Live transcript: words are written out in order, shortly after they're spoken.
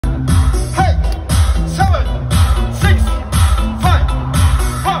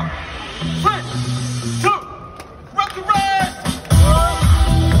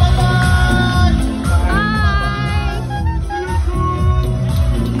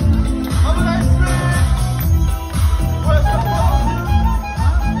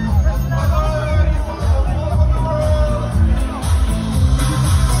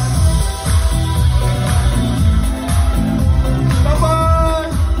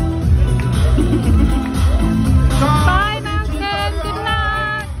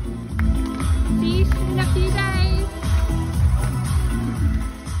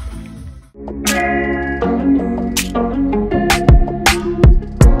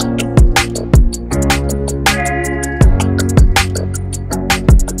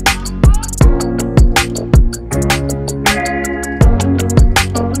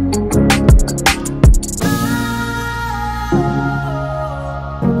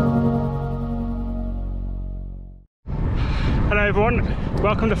everyone,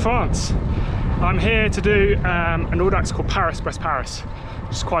 welcome to France. I'm here to do an Audax called Brest Paris,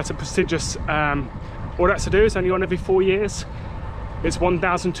 which is quite a prestigious Audax to do. It's only on every 4 years. It's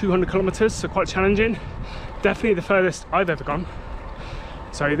 1,200 kilometers, so quite challenging. Definitely the furthest I've ever gone.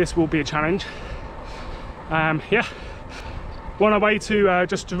 So this will be a challenge. Yeah, we're on our way to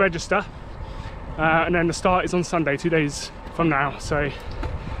just to register, and then the start is on Sunday, 2 days from now. So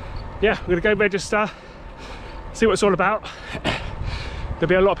yeah, we're gonna go register, see what it's all about. There'll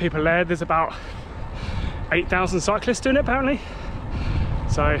be a lot of people there. There's about 8,000 cyclists doing it apparently.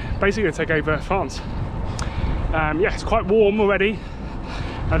 So basically gonna take over France. Yeah, it's quite warm already.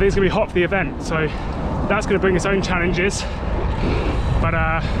 I think it's gonna be hot for the event, so that's gonna bring its own challenges. But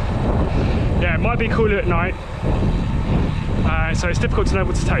yeah, it might be cooler at night. So it's difficult to know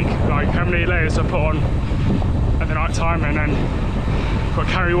what to take, like how many layers I put on at the night time, and then got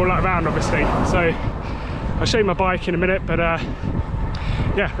to carry all that around obviously. So I'll show you my bike in a minute, but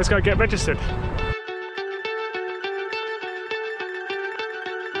yeah, let's go get registered.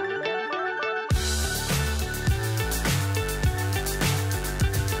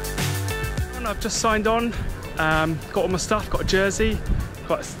 I've just signed on, got all my stuff, got a jersey,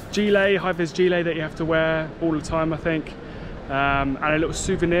 got a gilet, high-vis gilet that you have to wear all the time I think, and a little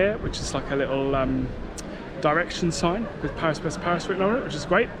souvenir which is like a little direction sign with Brest Paris written on it, which is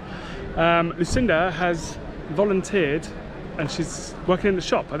great. Lucinda has volunteered and she's working in the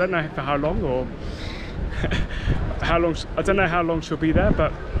shop. I don't know for how long, or how long, I don't know how long she'll be there,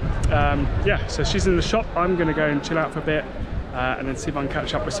 but yeah, so she's in the shop. I'm gonna go and chill out for a bit and then see if I can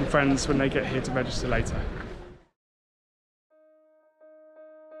catch up with some friends when they get here to register later.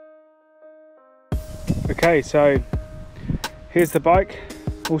 Okay, so here's the bike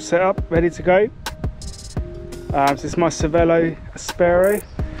all set up, ready to go. This is my Cervelo Aspero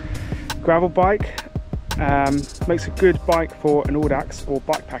gravel bike. Makes a good bike for an Audax or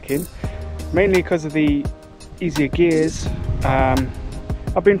bike packing, mainly because of the easier gears.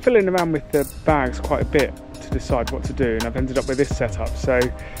 I've been fiddling around with the bags quite a bit to decide what to do, and I've ended up with this setup. So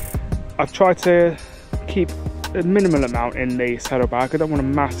I've tried to keep a minimal amount in the saddlebag. I don't want a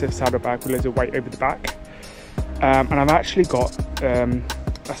massive saddlebag with loads of weight over the back. And I've actually got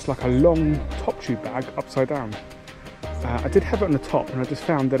that's like a long top tube bag upside down. I did have it on the top, and I just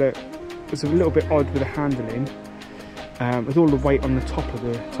found that it was a little bit odd with the handling, with all the weight on the top of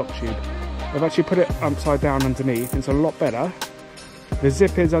the top tube. I've actually put it upside down underneath. It's a lot better. The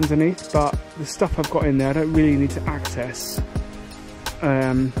zip is underneath, but the stuff I've got in there I don't really need to access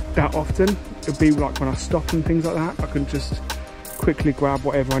that often. It'll be like when I stop and things like that, I can just quickly grab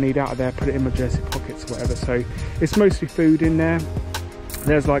whatever I need out of there, put it in my jersey pockets or whatever. So it's mostly food in there.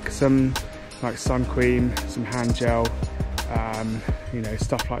 There's like some sun cream, some hand gel, you know,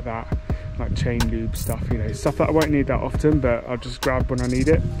 stuff like that, like chain lube stuff, you know, stuff that I won't need that often, but I'll just grab when I need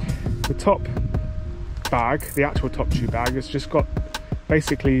it. The top bag, the actual top tube bag, has just got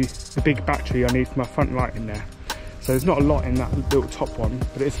basically the big battery I need for my front light in there. So there's not a lot in that little top one,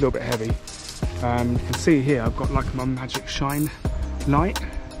 but it's a little bit heavy. You can see here I've got like my Magic Shine light,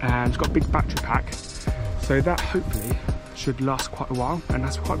 and it's got a big battery pack, so that hopefully should last quite a while, and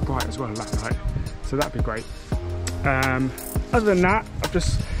that's quite bright as well that night, so that'd be great. Other than that, I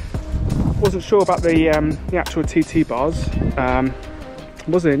just wasn't sure about the actual TT bars.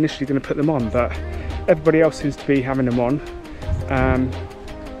 Wasn't initially going to put them on, but everybody else seems to be having them on.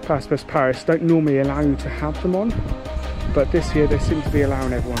 Brest Paris don't normally allow you to have them on, but this year they seem to be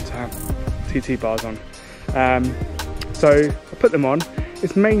allowing everyone to have TT bars on. So I put them on.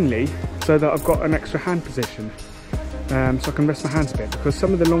 It's mainly so that I've got an extra hand position, so I can rest my hands a bit, because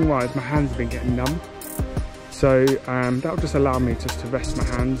some of the long rides my hands have been getting numb. So that'll just allow me just to rest my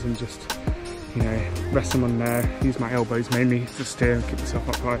hands and just, you know, rest them on there, use my elbows mainly to steer and keep myself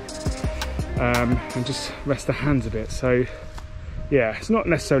upright, and just rest the hands a bit. So yeah, it's not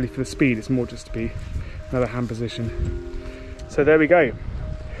necessarily for the speed, it's more just to be another hand position. So there we go,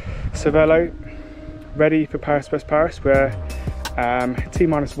 Cervelo ready for Brest Paris. We're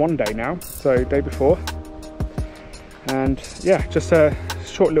T-1 day now, so day before, and yeah, just a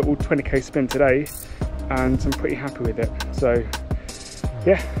short little 20k spin today, and I'm pretty happy with it. So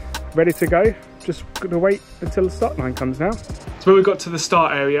yeah, ready to go. Just gonna wait until the start line comes now. So when we got to the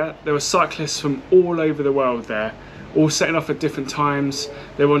start area, there were cyclists from all over the world there, all setting off at different times.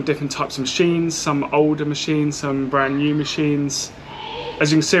 They were on different types of machines, some older machines, some brand new machines.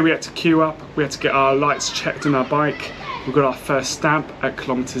 As you can see, we had to queue up, we had to get our lights checked on our bike. We got our first stamp at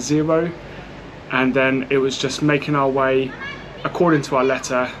kilometre 0, and then it was just making our way according to our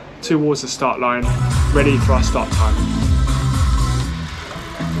letter towards the start line, ready for our start time.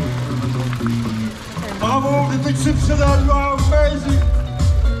 Bravo, les exceptionnels, crazy.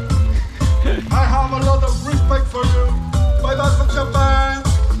 I have a lot of respect for you. Bye bye from Japan.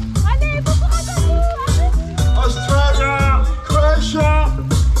 Australia, Croatia,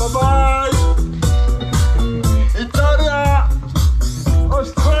 bye bye. Italia,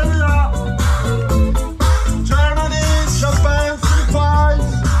 Australia, Germany, Japan, Philippines,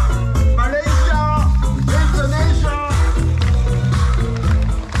 Malaysia, Indonesia,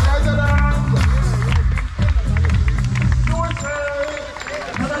 Netherlands, USA,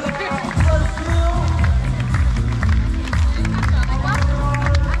 Brazil.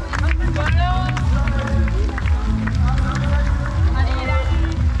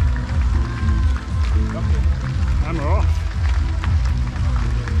 Camera off.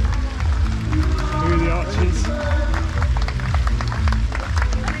 Through the arches.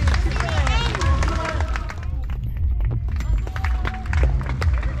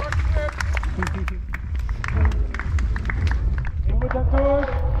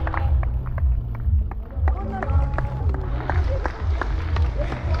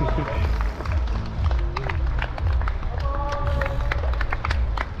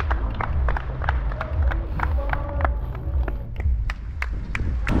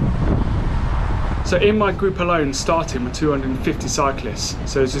 So in my group alone, starting with 250 cyclists.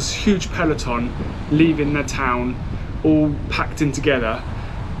 So there's this huge peloton leaving their town, all packed in together.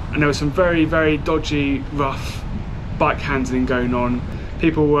 And there was some very, very dodgy, rough bike handling going on.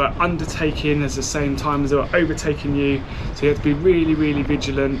 People were undertaking at the same time as they were overtaking you. So you had to be really, really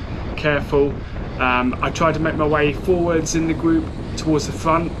vigilant, careful. I tried to make my way forwards in the group towards the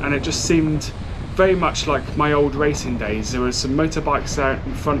front, and it just seemed very much like my old racing days. There were some motorbikes out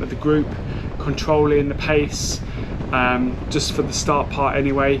in front of the group, controlling the pace, just for the start part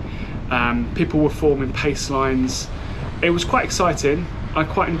anyway. People were forming pace lines. It was quite exciting. I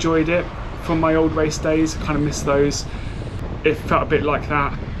quite enjoyed it. From my old race days, I kind of miss those. It felt a bit like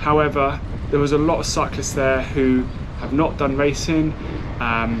that. However, there was a lot of cyclists there who have not done racing,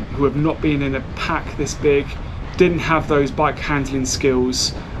 who have not been in a pack this big, didn't have those bike handling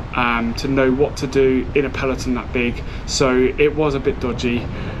skills to know what to do in a peloton that big. So it was a bit dodgy.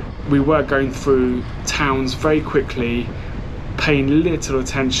 We were going through towns very quickly, paying little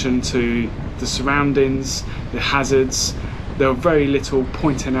attention to the surroundings, the hazards. There were very little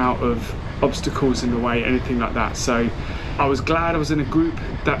pointing out of obstacles in the way, anything like that. So I was glad I was in a group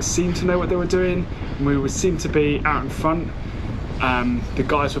that seemed to know what they were doing, and we seemed to be out in front. The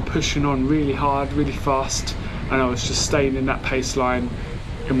guys were pushing on really hard, really fast, and I was just staying in that pace line,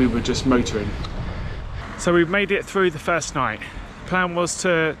 and we were just motoring. So we've made it through the first night. The plan was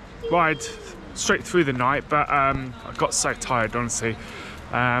to ride straight through the night, but I got so tired, honestly.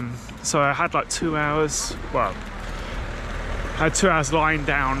 So I had like 2 hours, well, I had 2 hours lying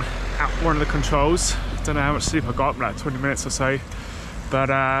down at one of the controls. I don't know how much sleep I got, like 20 minutes or so, but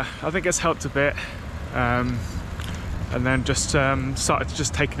I think it's helped a bit. And then just started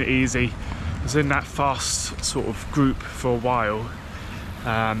just taking it easy. I was in that fast sort of group for a while,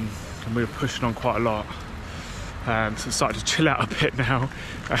 and we were pushing on quite a lot. So I started to chill out a bit now,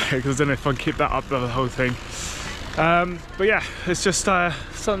 because I don't know if I can keep that up the whole thing. But yeah, it's just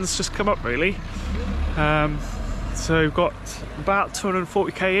something's just come up really. So we've got about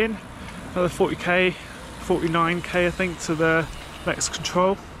 240k in, another 40k, 49k I think to the next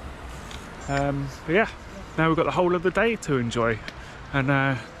control. But yeah, now we've got the whole of the day to enjoy, and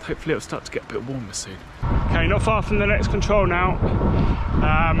hopefully it'll start to get a bit warmer soon. Okay, not far from the next control now.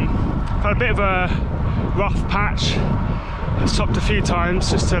 Had a bit of a rough patch. I stopped a few times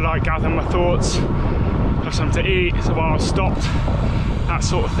just to like gather my thoughts, have something to eat while I stopped, that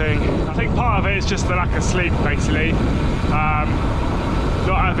sort of thing. I think part of it is just the lack of sleep basically.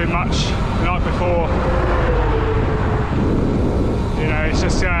 Not having much the night before. You know, it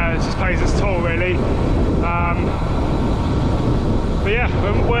just plays its toll really. But yeah,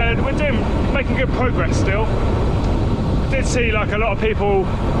 we're making good progress still. I did see like a lot of people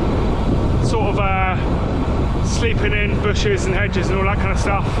sort of sleeping in bushes and hedges and all that kind of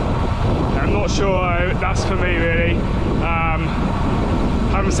stuff. I'm not sure that's for me really.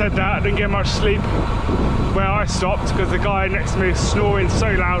 Having said that, I didn't get much sleep where I stopped because the guy next to me was snoring so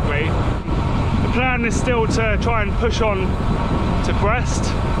loudly. The plan is still to try and push on to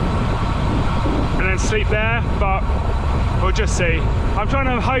Brest and then sleep there, but we'll just see.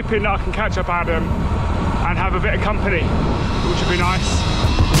 I'm hoping that I can catch up Adam and have a bit of company, which would be nice.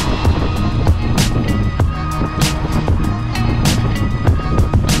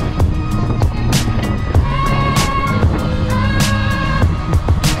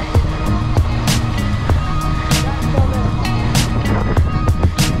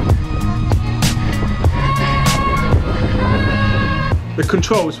 The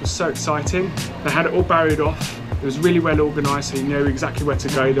controls were so exciting. They had it all barriered off. It was really well organised, so you knew exactly where to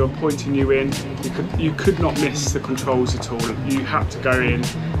go. They were pointing you in. You could not miss the controls at all. You had to go in.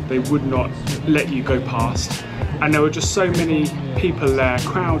 They would not let you go past. And there were just so many people there,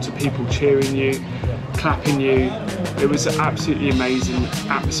 crowds of people cheering you, clapping you. It was an absolutely amazing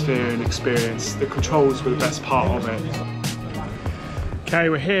atmosphere and experience. The controls were the best part of it. Okay,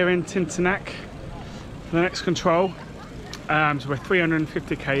 we're here in Tintinnaq for the next control. So we're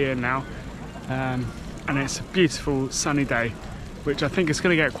 350k in now. And it's a beautiful sunny day, which I think is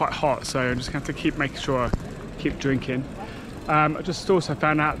going to get quite hot, so I'm just going to have to keep making sure I keep drinking. I just also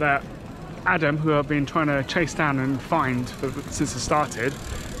found out that Adam, who I've been trying to chase down and find since I started,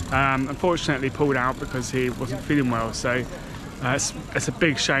 unfortunately pulled out because he wasn't feeling well, so it's a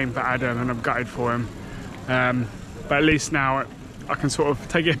big shame for Adam and I'm gutted for him. But at least now I can sort of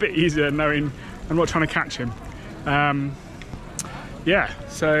take it a bit easier knowing I'm not trying to catch him. Yeah,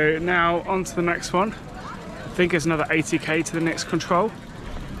 so now on to the next one. I think it's another 80k to the next control,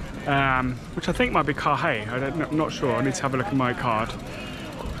 which I think might be Carhay. I'm not sure. I need to have a look at my card.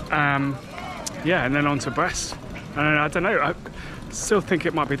 Yeah, and then on to Brest. And I don't know. I still think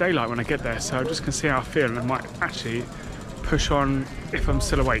it might be daylight when I get there, so I'm just gonna see how I feel, and I might actually push on if I'm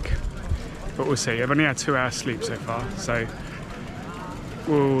still awake. But we'll see. I've only had 2 hours sleep so far, so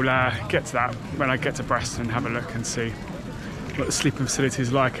we'll get to that when I get to Brest and have a look and see what the sleeping facility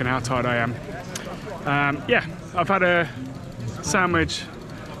is like and how tired I am. Yeah, I've had a sandwich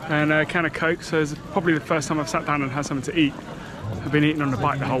and a can of Coke, so it's probably the first time I've sat down and had something to eat. I've been eating on the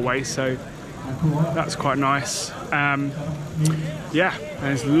bike the whole way, so that's quite nice. Yeah, and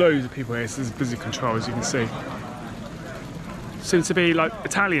there's loads of people here, so there's a busy control, as you can see. Seems to be like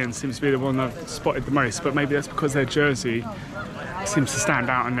Italians seems to be the one I've spotted the most, but maybe that's because their jersey seems to stand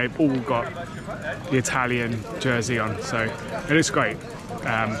out and they've all got the Italian jersey on, so it is great.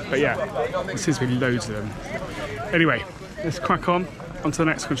 But yeah, there seems to be loads of them. Anyway, let's crack on to the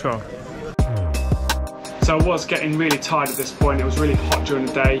next control. So I was getting really tired at this point. It was really hot during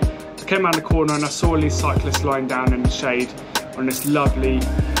the day. I came around the corner and I saw these cyclists lying down in the shade on this lovely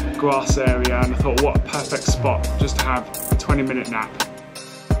grass area, and I thought, what a perfect spot just to have a 20-minute nap.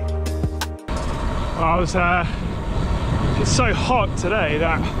 I was it's so hot today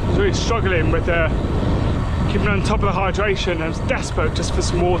that I was really struggling with keeping on top of the hydration. I was desperate just for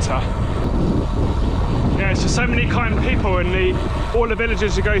some water. Yeah, it's just so many kind people in all the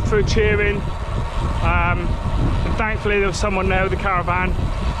villages you go through cheering. And thankfully there was someone there with a caravan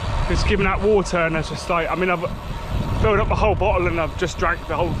who's giving out water, and it's just like, I mean, I've filled up a whole bottle and I've just drank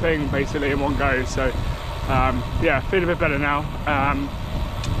the whole thing basically in one go. So yeah, feeling a bit better now,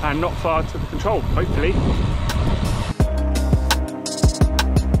 and not far to the control, hopefully.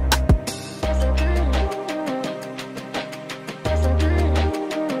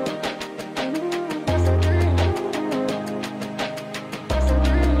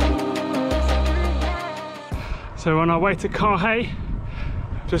 So on our way to Carhay,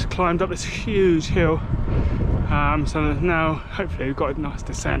 just climbed up this huge hill. So now hopefully we've got a nice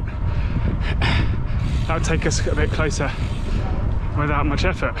descent. That'll take us a bit closer without much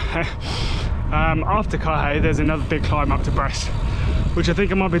effort. After Carhay there's another big climb up to Brest, which I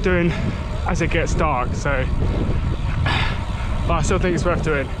think I might be doing as it gets dark, so but I still think it's worth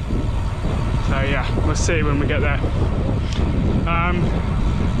doing. So yeah, we'll see when we get there.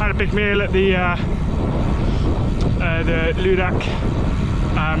 Had a big meal at the Audax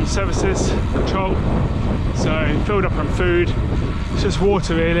services control, so filled up on food. It's just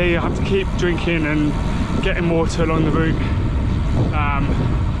water really. I have to keep drinking and getting water along the route,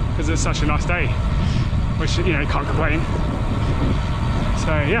 because it's such a nice day, which, you know, you can't complain.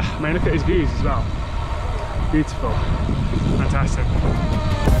 So yeah, I mean, look at these views as well. Beautiful, fantastic.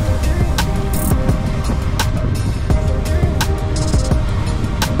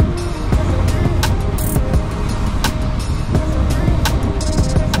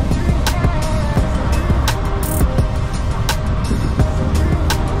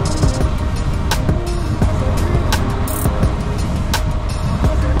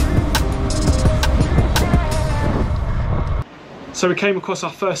 So we came across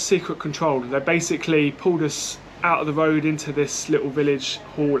our first secret control. They basically pulled us out of the road into this little village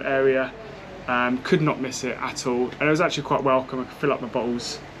hall area. Could not miss it at all. And it was actually quite welcome. I could fill up my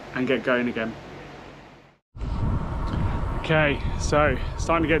bottles and get going again. Okay, so it's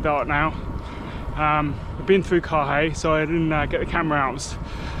starting to get dark now. I've been through Carhay, so I didn't get the camera out. I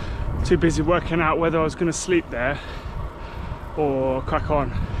was too busy working out whether I was going to sleep there or crack on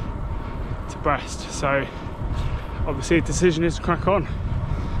to Brest. So obviously the decision is to crack on.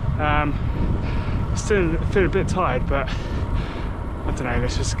 Still feeling a bit tired, but I don't know,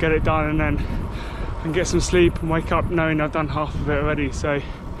 let's just get it done and then I can get some sleep and wake up knowing I've done half of it already. So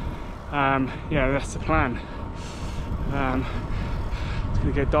yeah, that's the plan. It's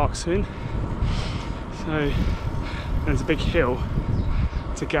gonna get dark soon, so there's a big hill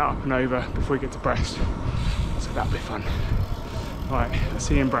to get up and over before we get to Brest, so that'll be fun. Right, I'll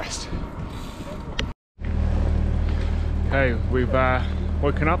see you in Brest. Okay, we've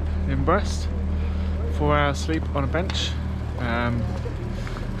woken up in Brest, 4 hours sleep on a bench,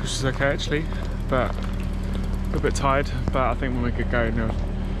 which is okay actually, but a bit tired. But I think when we get going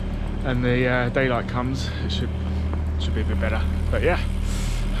and the daylight comes, it should be a bit better. But yeah,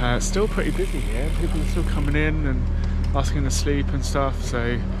 it's still pretty busy here. People are still coming in and asking to sleep and stuff.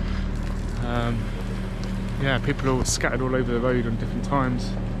 So yeah, people are all scattered all over the road on different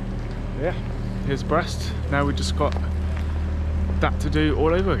times. But yeah, here's Brest. Now we just got that to do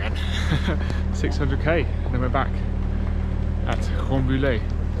all over again. 600k, and then we're back at Rambouillet.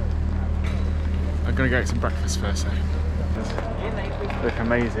 I'm gonna get some breakfast first though. Look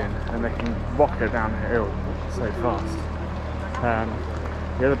amazing, and they can rock it down the hill so fast.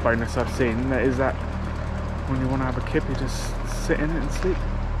 The other bonus I've seen is that when you want to have a kip, you just sit in it and sleep.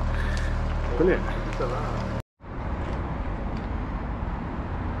 Brilliant.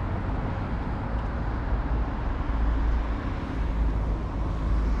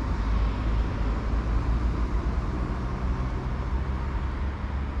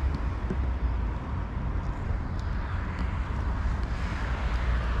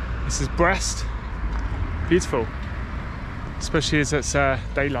 This is Brest. Beautiful, especially as it's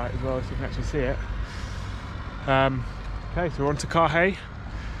daylight as well, so you can actually see it. Okay, so we're on to Carhaix.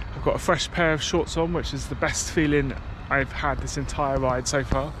 I've got a fresh pair of shorts on, which is the best feeling I've had this entire ride so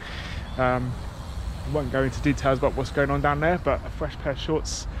far. I won't go into details about what's going on down there, but a fresh pair of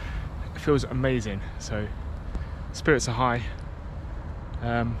shorts, it feels amazing. So spirits are high.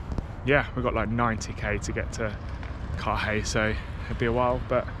 Yeah, we've got like 90k to get to Carhaix, so it'll be a while,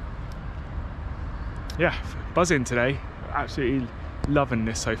 but yeah, buzzing today. Absolutely loving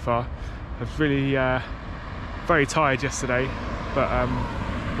this so far. I was really very tired yesterday, but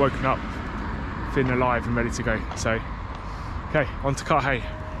woken up feeling alive and ready to go. So okay, on to Carhaix.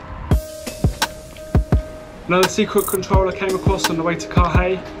 Another secret control I came across on the way to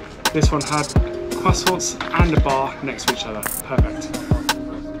Carhaix. This one had croissants and a bar next to each other. Perfect.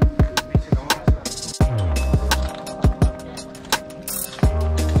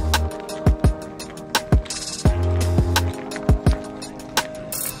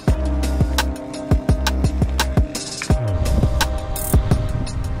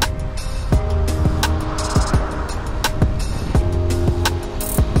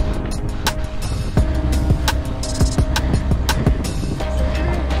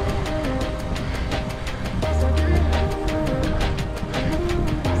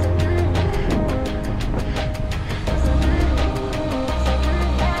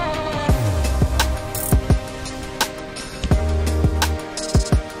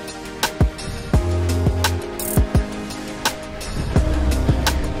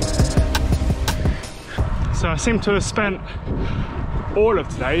 So I seem to have spent all of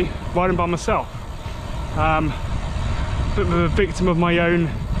today riding by myself. A bit of a victim of my own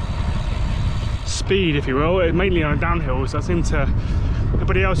speed, if you will, mainly on a downhill. So I seem to,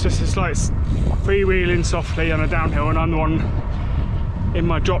 everybody else just is like freewheeling softly on a downhill, and I'm the one in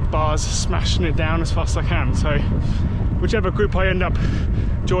my drop bars smashing it down as fast as I can. So whichever group I end up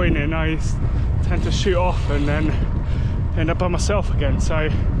joining, I tend to shoot off and then end up by myself again. So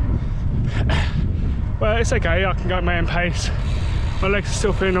well, it's okay, I can go at my own pace. My legs are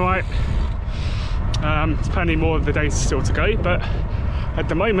still feeling alright. There's plenty more of the day still to go, but at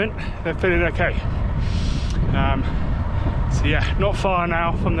the moment, they're feeling okay. So yeah, not far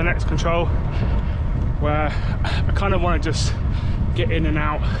now from the next control, where I kind of want to just get in and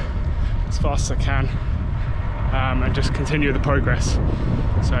out as fast as I can, and just continue the progress.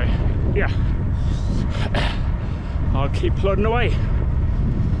 So yeah, I'll keep plodding away.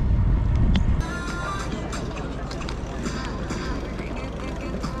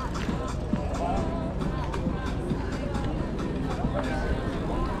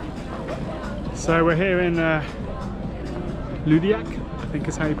 So we're here in Ludiac, I think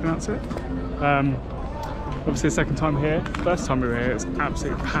is how you pronounce it. Obviously the second time here. First time we were here, it's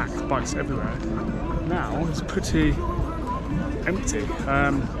absolutely packed, bikes everywhere. Now it's pretty empty.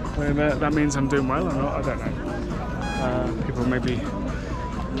 Whether that means I'm doing well or not, I don't know. People maybe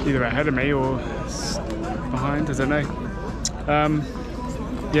either ahead of me or behind, I don't know.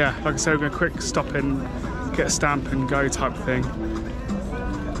 Yeah, like I said, we're going to quick stop in, get a stamp and go type of thing.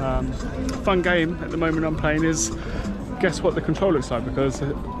 Fun game at the moment I'm playing is guess what the control looks like, because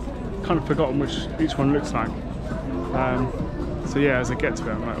I've kind of forgotten which each one looks like. So yeah, as I get to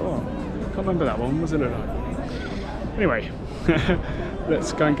it, I'm like, oh, I can't remember that one. What does it look like? Anyway,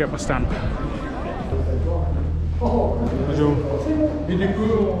 let's go and get my stamp. Bonjour. Et du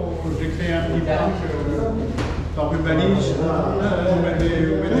coup, j'ai créé un petit badge par une valise. Vous mettez.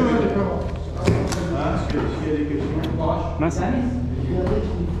 S'il y a des questions. Merci.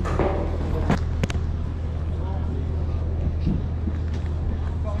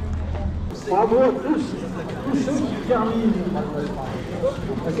 Bravo à tous ceux qui terminent.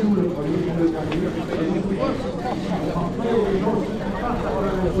 Passez-vous le premier pour le terminer. Après, les gens qui passent par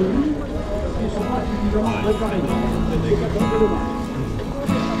la revue, ils ne sont pas suffisamment préparés.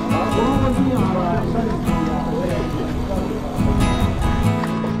 Alors, pour en revenir à la salle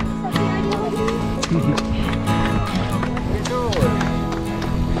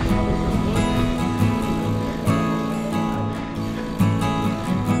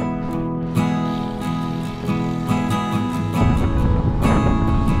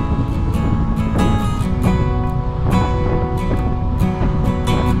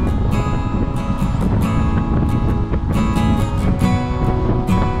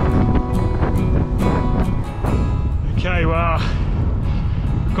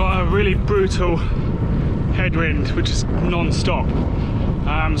really brutal headwind, which is non-stop.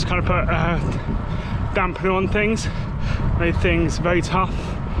 It's kind of put a dampener on things, made things very tough,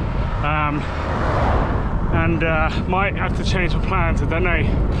 and might have to change my plans. I don't know.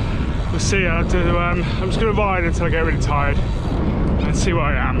 We'll see. I'm just going to ride until I get really tired and see where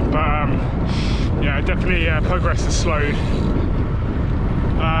I am. But yeah, definitely progress has slowed.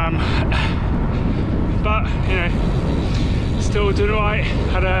 But you know, still doing alright.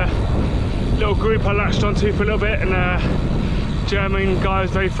 Had a little group I latched onto for a little bit, and a German guy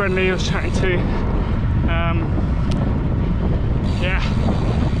was very friendly I was chatting to. Yeah,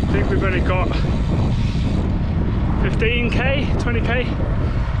 I think we've only got 15k, 20k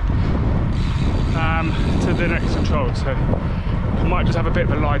to the next control, so I might just have a bit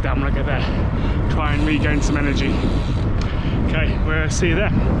of a lie down when I get there, try and regain some energy. Okay, we'll see you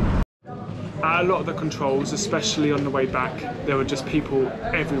there. At a lot of the controls, especially on the way back, there were just people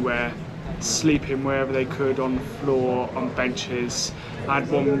everywhere, sleeping wherever they could, on the floor, on benches. I had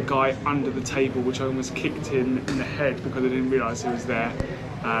one guy under the table, which I almost kicked in the head because I didn't realise he was there.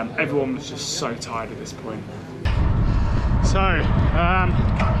 Everyone was just so tired at this point. So,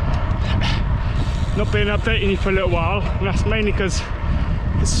 not been updating you for a little while, and that's mainly because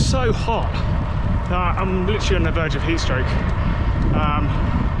it's so hot that I'm literally on the verge of heat stroke.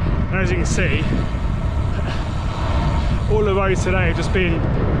 And as you can see, all the roads today have just been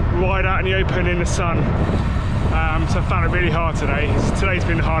right out in the open in the sun. So I found it really hard today. Today's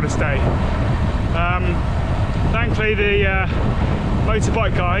been the hardest day. Thankfully, the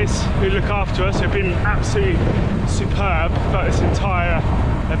motorbike guys who look after us have been absolutely superb throughout this entire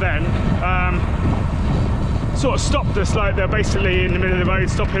event. Sort of stopped us, like they're basically in the middle of the road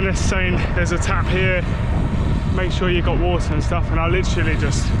stopping us, saying there's a tap here, make sure you got water and stuff, and I literally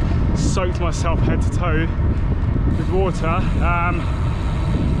just soaked myself head to toe with water,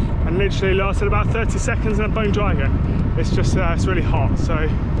 and literally lasted about 30 seconds and I'm bone dry again. It's just it's really hot, so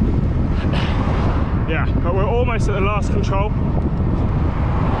yeah, but we're almost at the last control,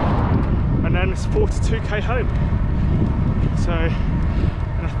 and then it's 42k home. So,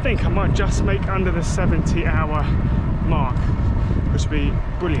 and I think I might just make under the 70-hour mark, which would be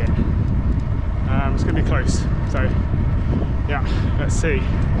brilliant. It's going to be close, so yeah, let's see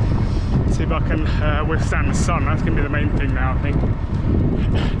if I can withstand the sun. That's going to be the main thing now, I think.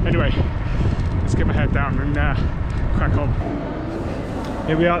 Anyway, let's get my head down and crack on.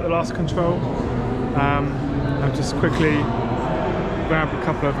 Here we are at the last control. I've just quickly grabbed a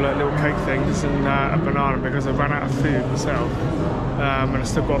couple of little cake things and a banana because I ran out of food myself, and I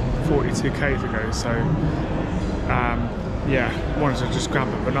still got 42k to go, so yeah, wanted to just grab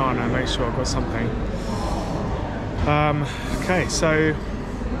a banana and make sure I got something. Okay, so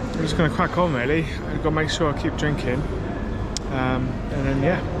I'm just going to crack on really. I've got to make sure I keep drinking, and then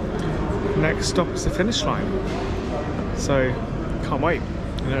yeah, next stop is the finish line, so can't wait,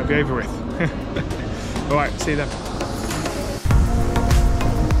 and then it'll be over with. Alright, see you then.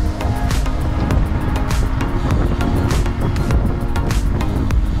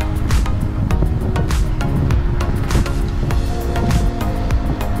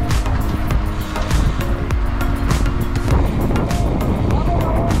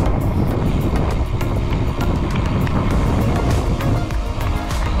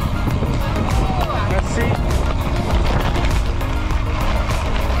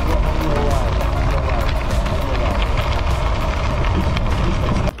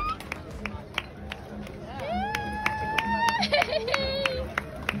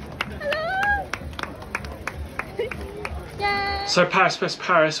 So Paris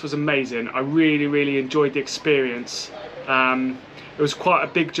was amazing. I really enjoyed the experience. It was quite a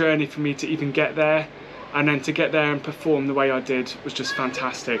big journey for me to even get there, and then to get there and perform the way I did was just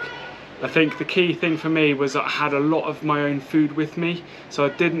fantastic. I think the key thing for me was that I had a lot of my own food with me, so I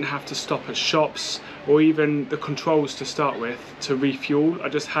didn't have to stop at shops or even the controls to start with to refuel. I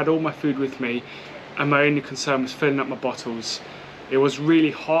just had all my food with me, and my only concern was filling up my bottles. It was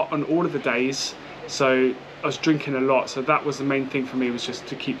really hot on all of the days, so I was drinking a lot, so that was the main thing for me, was just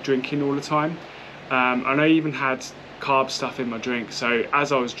to keep drinking all the time. And I even had carb stuff in my drink, so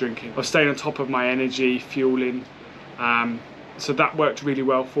as I was drinking I was staying on top of my energy, fueling, so that worked really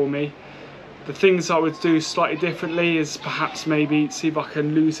well for me. The things I would do slightly differently is perhaps maybe see if I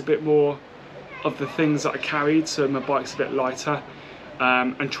can lose a bit more of the things that I carried, so my bike's a bit lighter,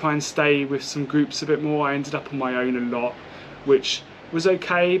 and try and stay with some groups a bit more. I ended up on my own a lot, which was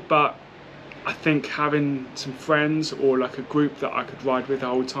okay, but I think having some friends or like a group that I could ride with the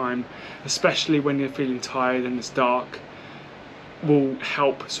whole time, especially when you're feeling tired and it's dark, will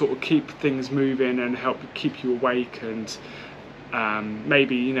help sort of keep things moving and help keep you awake, and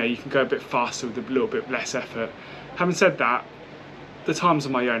maybe, you know, you can go a bit faster with a little bit less effort. Having said that, the times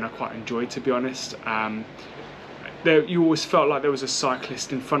on my own I quite enjoyed, to be honest. You always felt like there was a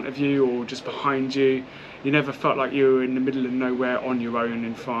cyclist in front of you or just behind you. You never felt like you were in the middle of nowhere on your own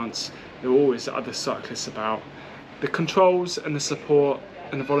in France. There were always other cyclists about. The controls and the support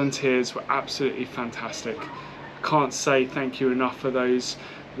and the volunteers were absolutely fantastic. I can't say thank you enough for those.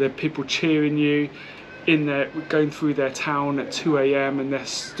 The people cheering you in there, going through their town at 2 AM, and they're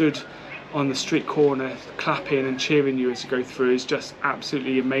stood on the street corner clapping and cheering you as you go through is just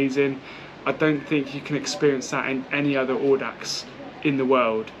absolutely amazing. I don't think you can experience that in any other Audax in the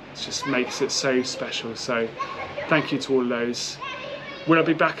world. It just makes it so special. So thank you to all those. Will I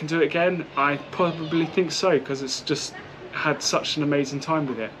be back and do it again? I probably think so, because it's just had such an amazing time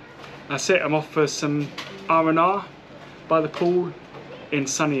with it. That's it, I'm off for some R&R by the pool in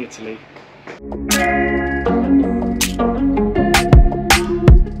sunny Italy.